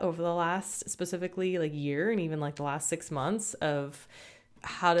about that over the last specifically year and even the last 6 months of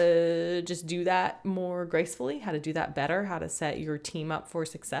how to just do that more gracefully, how to do that better, how to set your team up for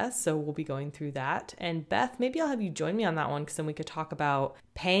success. So we'll be going through that. And Beth, maybe I'll have you join me on that one because then we could talk about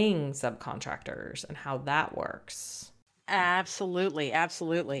paying subcontractors and how that works. Absolutely.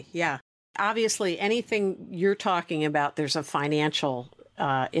 Absolutely. Yeah. Obviously, anything you're talking about, there's a financial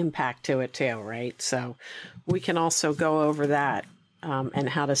impact to it too, right? So we can also go over that and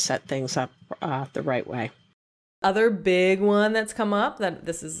how to set things up the right way. Other big one that's come up that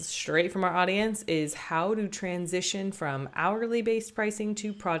this is straight from our audience is how to transition from hourly based pricing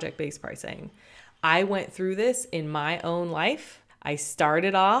to project based pricing. I went through this in my own life. I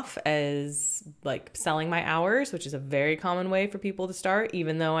started off as selling my hours, which is a very common way for people to start.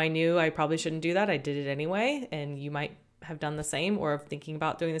 Even though I knew I probably shouldn't do that, I did it anyway. And you might have done the same or are thinking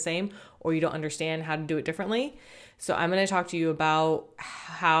about doing the same, or you don't understand how to do it differently. So I'm going to talk to you about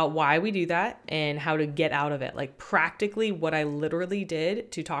why we do that and how to get out of it. Practically what I literally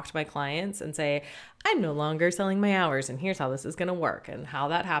did to talk to my clients and say, I'm no longer selling my hours and here's how this is going to work and how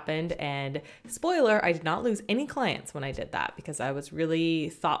that happened. And spoiler, I did not lose any clients when I did that because I was really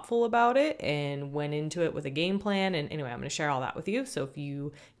thoughtful about it and went into it with a game plan. And anyway, I'm going to share all that with you. So if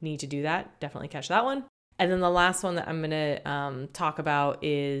you need to do that, definitely catch that one. And then the last one that I'm going to talk about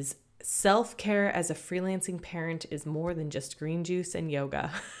is self-care as a freelancing parent is more than just green juice and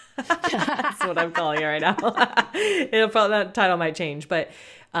yoga. That's what I'm calling it right now. That title might change, but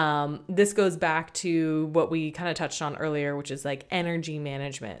this goes back to what we kind of touched on earlier, which is energy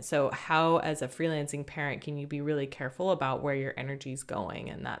management. So how, as a freelancing parent, can you be really careful about where your energy is going?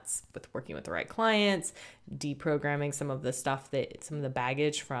 And that's with working with the right clients, deprogramming some of the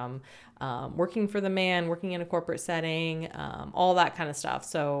baggage from working for the man, working in a corporate setting, all that kind of stuff.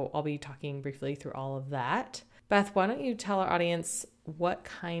 So I'll be talking briefly through all of that. Beth, why don't you tell our audience what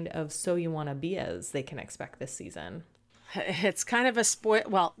kind of So You Want to Be As they can expect this season? It's kind of a spoil.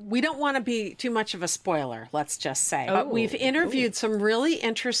 Well, we don't want to be too much of a spoiler, let's just say. But we've interviewed some really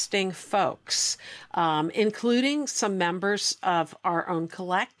interesting folks, including some members of our own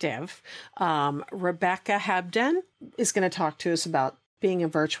collective. Rebecca Hebden is going to talk to us about being a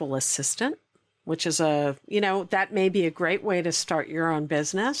virtual assistant, which is that may be a great way to start your own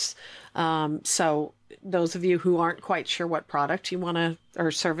business. So those of you who aren't quite sure what product you want to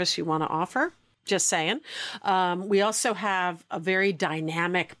or service you want to offer, just saying. We also have a very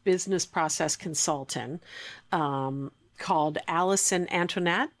dynamic business process consultant called Allison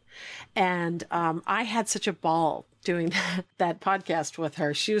Antoinette. And I had such a ball doing that podcast with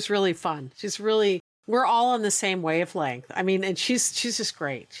her. She was really fun. We're all on the same wavelength. I mean, and she's just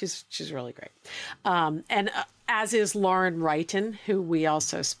great. She's really great. And as is Lauren Wrighton, who we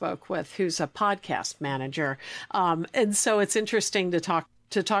also spoke with, who's a podcast manager. And so it's interesting to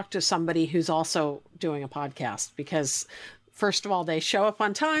talk to somebody who's also doing a podcast, because first of all, they show up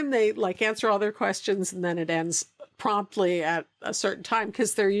on time, they like answer all their questions, and then it ends promptly at a certain time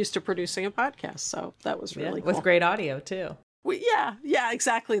because they're used to producing a podcast. So that was really cool. With great audio too. Yeah,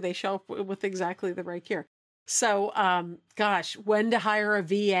 exactly. They show up with exactly the right gear. So, gosh, when to hire a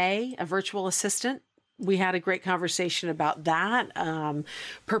VA, a virtual assistant. We had a great conversation about that.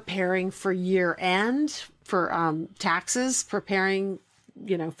 Preparing for year end, for taxes, preparing,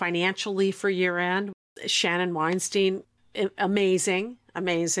 financially for year end. Shannon Weinstein, amazing.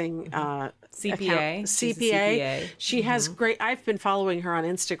 CPA. CPA. She has great, I've been following her on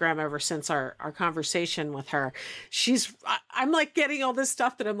Instagram ever since our conversation with her. I'm like getting all this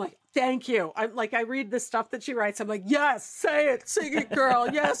stuff that I'm like, thank you. I'm like, I read the stuff that she writes. I'm like, yes, say it, sing it, girl.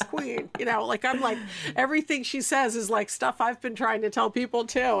 Yes, queen. I'm like, everything she says is like stuff I've been trying to tell people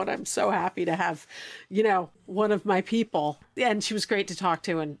too. And I'm so happy to have, one of my people. And she was great to talk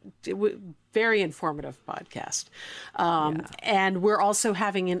to, and very informative podcast. And we're also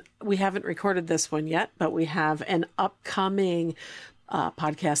having we haven't recorded this one yet, but we have an upcoming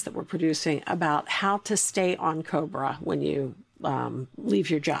podcast that we're producing about how to stay on COBRA when you leave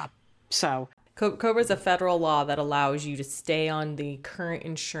your job. So COBRA is a federal law that allows you to stay on the current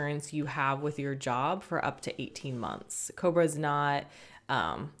insurance you have with your job for up to 18 months. COBRA is not,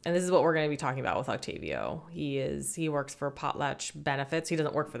 and this is what we're going to be talking about with Octavio. He works for Potlatch Benefits. He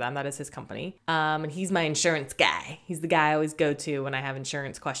doesn't work for them. That is his company. And he's my insurance guy. He's the guy I always go to when I have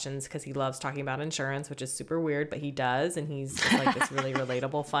insurance questions, because he loves talking about insurance, which is super weird, but he does. And he's like this really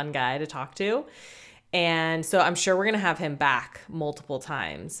relatable, fun guy to talk to. And so I'm sure we're going to have him back multiple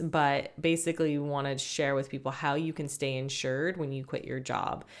times, but basically we want to share with people how you can stay insured when you quit your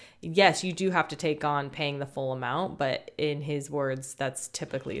job. Yes, you do have to take on paying the full amount, but in his words, that's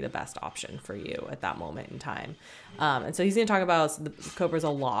typically the best option for you at that moment in time. And so he's going to talk about COBRA's a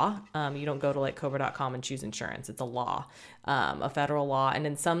law. You don't go to like cobra.com and choose insurance. It's a law, a federal law. And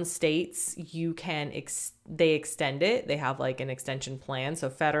in some states, you can, they extend it. They have like an extension plan.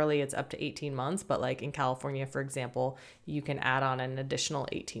 So federally, it's up to 18 months. But like in California, for example, you can add on an additional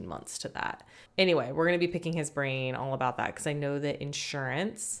 18 months to that. Anyway, we're going to be picking his brain all about that, because I know that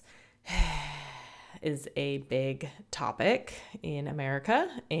insurance is a big topic in America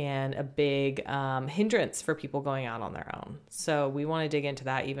and a big hindrance for people going out on their own. So we want to dig into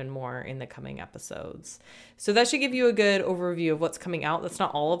that even more in the coming episodes. So that should give you a good overview of what's coming out. That's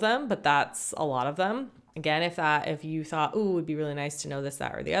not all of them, but that's a lot of them. Again, if you thought, ooh, it would be really nice to know this,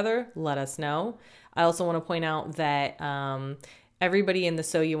 that, or the other, let us know. I also want to point out that everybody in the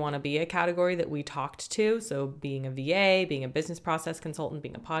So You Want to Be a category that we talked to, so being a VA, being a business process consultant,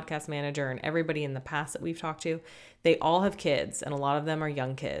 being a podcast manager, and everybody in the past that we've talked to, they all have kids, and a lot of them are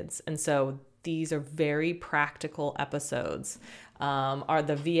young kids. And so these are very practical episodes. Are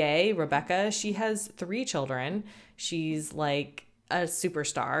the VA, Rebecca, she has 3 children. She's like a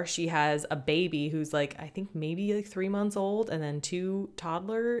superstar. She has a baby who's like, I think maybe like 3 months old, and then 2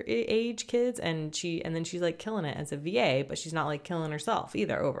 toddler age kids. And then she's like killing it as a VA, but she's not like killing herself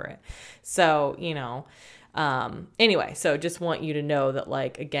either over it. So, anyway, so just want you to know that,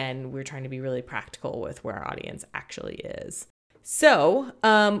 like, again, we're trying to be really practical with where our audience actually is. So,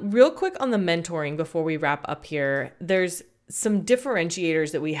 real quick on the mentoring before we wrap up here, there's some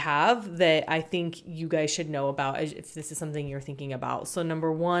differentiators that we have that I think you guys should know about if this is something you're thinking about. So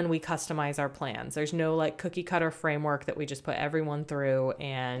number 1, we customize our plans. There's no like cookie cutter framework that we just put everyone through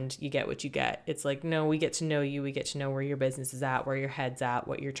and you get what you get. It's like, no, we get to know you. We get to know where your business is at, where your head's at,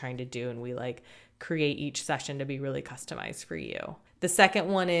 what you're trying to do. And we like create each session to be really customized for you. The second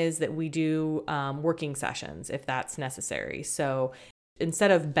one is that we do working sessions if that's necessary. So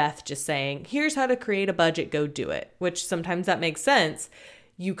instead of Beth just saying, here's how to create a budget, go do it, which sometimes that makes sense.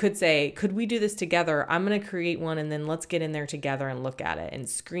 You could say, could we do this together? I'm going to create one and then let's get in there together and look at it and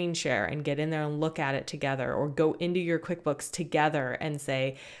screen share and get in there and look at it together, or go into your QuickBooks together and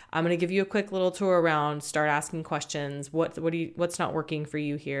say, I'm going to give you a quick little tour around, start asking questions. What's not working for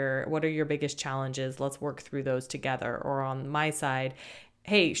you here? What are your biggest challenges? Let's work through those together. Or on my side,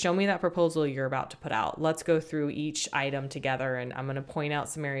 hey, show me that proposal you're about to put out. Let's go through each item together, and I'm going to point out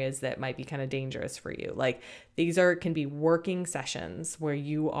some areas that might be kind of dangerous for you. Like these can be working sessions where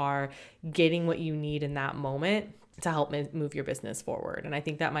you are getting what you need in that moment to help move your business forward. And I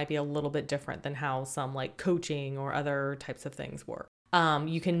think that might be a little bit different than how some like coaching or other types of things work.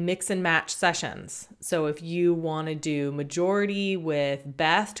 You can mix and match sessions. So if you want to do majority with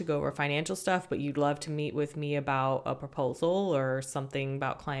Beth to go over financial stuff, but you'd love to meet with me about a proposal or something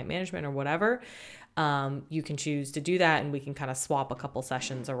about client management or whatever, you can choose to do that, and we can kind of swap a couple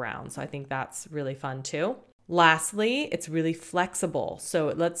sessions around. So I think that's really fun too. Lastly, it's really flexible.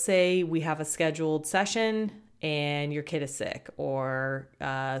 So let's say we have a scheduled session and your kid is sick, or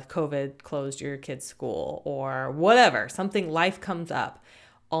COVID closed your kid's school, or whatever, something, life comes up.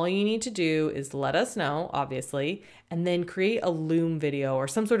 All you need to do is let us know, obviously, and then create a Loom video or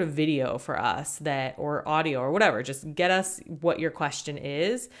some sort of video for us or audio or whatever. Just get us what your question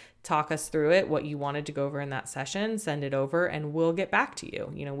is, talk us through it, what you wanted to go over in that session, send it over, and we'll get back to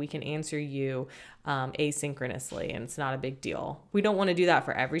you. We can answer you asynchronously, and it's not a big deal. We don't want to do that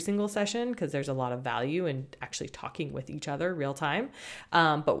for every single session because there's a lot of value in actually talking with each other real time.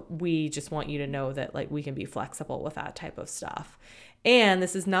 But we just want you to know that we can be flexible with that type of stuff. And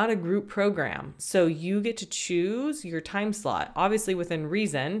this is not a group program. So you get to choose your time slot, obviously within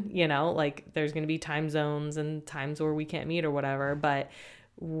reason, there's going to be time zones and times where we can't meet or whatever, but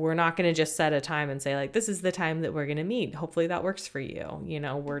we're not going to just set a time and say this is the time that we're going to meet. Hopefully that works for you.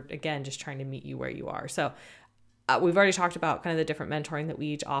 We're, again, just trying to meet you where you are. So we've already talked about kind of the different mentoring that we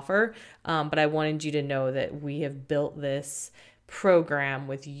each offer. But I wanted you to know that we have built this program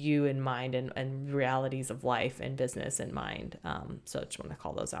with you in mind and realities of life and business in mind. So I just want to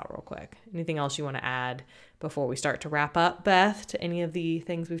call those out real quick. Anything else you want to add before we start to wrap up, Beth, to any of the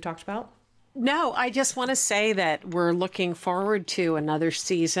things we've talked about? No, I just want to say that we're looking forward to another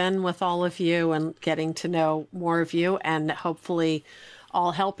season with all of you and getting to know more of you, and hopefully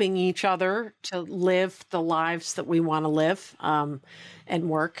all helping each other to live the lives that we want to live, and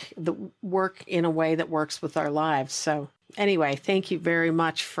work in a way that works with our lives. So anyway, thank you very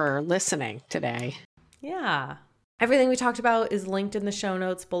much for listening today. Yeah. Everything we talked about is linked in the show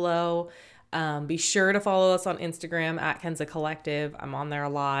notes below. Be sure to follow us on Instagram at Kenza Collective. I'm on there a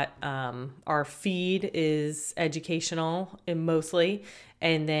lot. Our feed is educational mostly.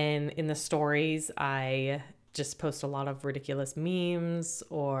 And then in the stories, I just post a lot of ridiculous memes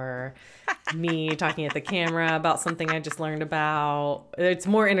or me talking at the camera about something I just learned about. It's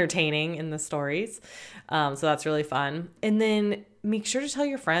more entertaining in the stories. So that's really fun. And then make sure to tell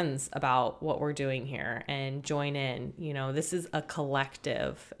your friends about what we're doing here and join in. This is a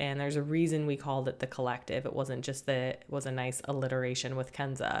collective, and there's a reason we called it the collective. It wasn't just that it was a nice alliteration with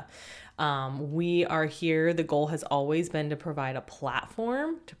Kenza. We are here. The goal has always been to provide a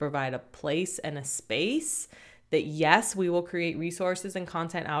platform, to provide a place and a space that, yes, we will create resources and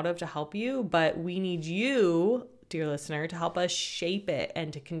content out of to help you, but we need you, dear listener, to help us shape it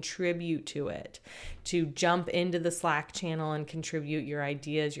and to contribute to it, to jump into the Slack channel and contribute your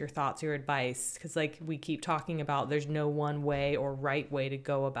ideas, your thoughts, your advice. Because we keep talking about, there's no one way or right way to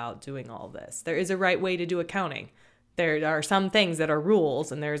go about doing all this. There is a right way to do accounting. There are some things that are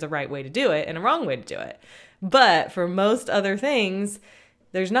rules, and there's a right way to do it and a wrong way to do it. But for most other things,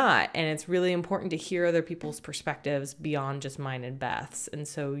 there's not. And it's really important to hear other people's perspectives beyond just mine and Beth's. And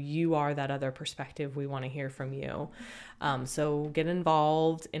so you are that other perspective. We want to hear from you. So get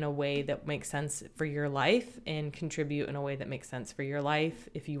involved in a way that makes sense for your life and contribute in a way that makes sense for your life.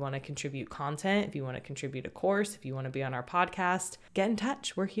 If you want to contribute content, if you want to contribute a course, if you want to be on our podcast, get in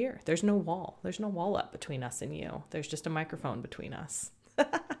touch. We're here. There's no wall. There's no wall up between us and you. There's just a microphone between us.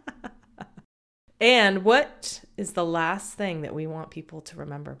 And what is the last thing that we want people to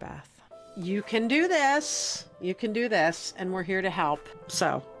remember, Beth? You can do this. You can do this. And we're here to help.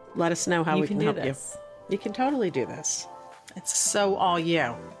 So let us know how we can help you. You can totally do this. It's so all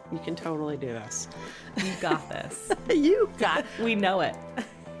you. You can totally do this. You got this. You got We know it.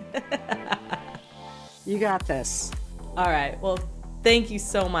 You got this. All right. Well, thank you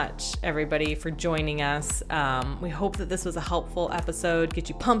so much, everybody, for joining us. We hope that this was a helpful episode. Get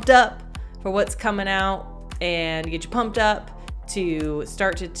you pumped up for what's coming out and get you pumped up to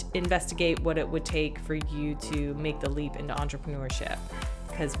start to investigate what it would take for you to make the leap into entrepreneurship,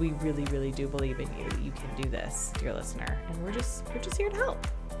 because we really, really do believe in you. You can do this, dear listener, and we're just here to help.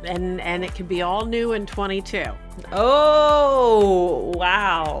 And it can be all new in 22. Oh,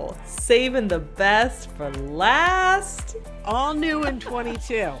 wow. Saving the best for last. All new in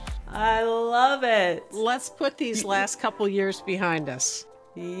 22. I love it. Let's put these last couple years behind us.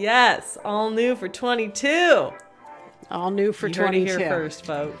 Yes, all new for 22. All new for 22. You heard it here first,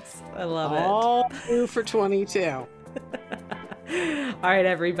 folks. I love it. All new for 22. All right,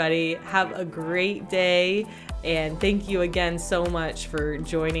 everybody. Have a great day. And thank you again so much for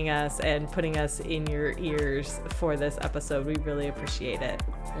joining us and putting us in your ears for this episode. We really appreciate it.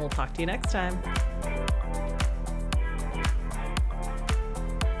 We'll talk to you next time.